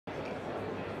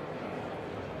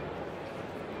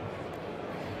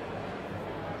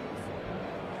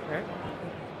Sure.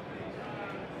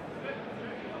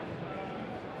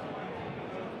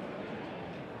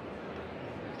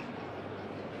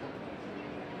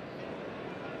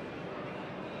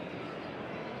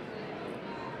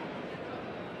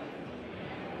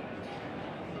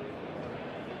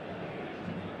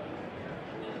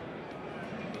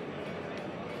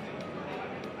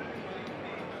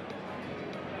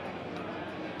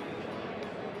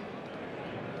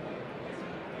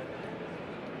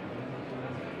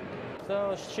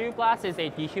 So Shoeblast is a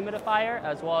dehumidifier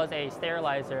as well as a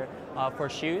sterilizer for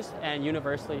shoes and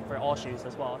universally for all shoes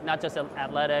as well, not just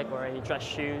athletic or any dress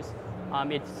shoes.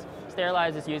 It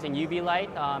sterilizes using UV light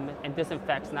and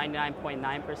disinfects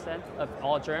 99.9% of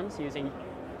all germs using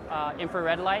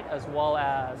infrared light as well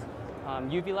as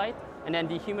UV light, and then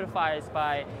dehumidifies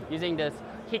by using this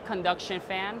heat conduction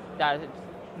fan that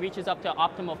reaches up to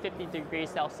optimal 50 degrees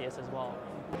Celsius as well.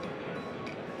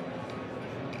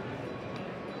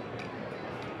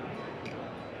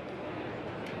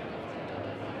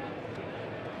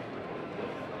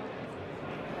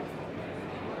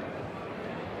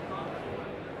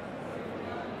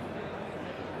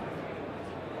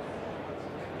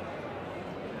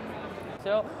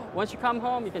 So once you come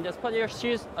home, you can just put your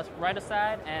shoes right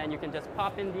aside and you can just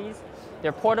pop in these.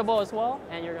 They're portable as well,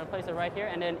 and you're gonna place it right here.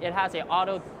 And then it has an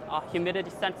auto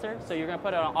humidity sensor. So you're gonna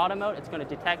put it on auto mode. It's gonna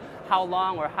detect how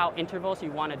long or how intervals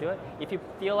you wanna do it. If you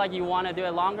feel like you wanna do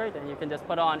it longer, then you can just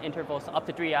put it on intervals up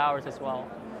to 3 hours as well.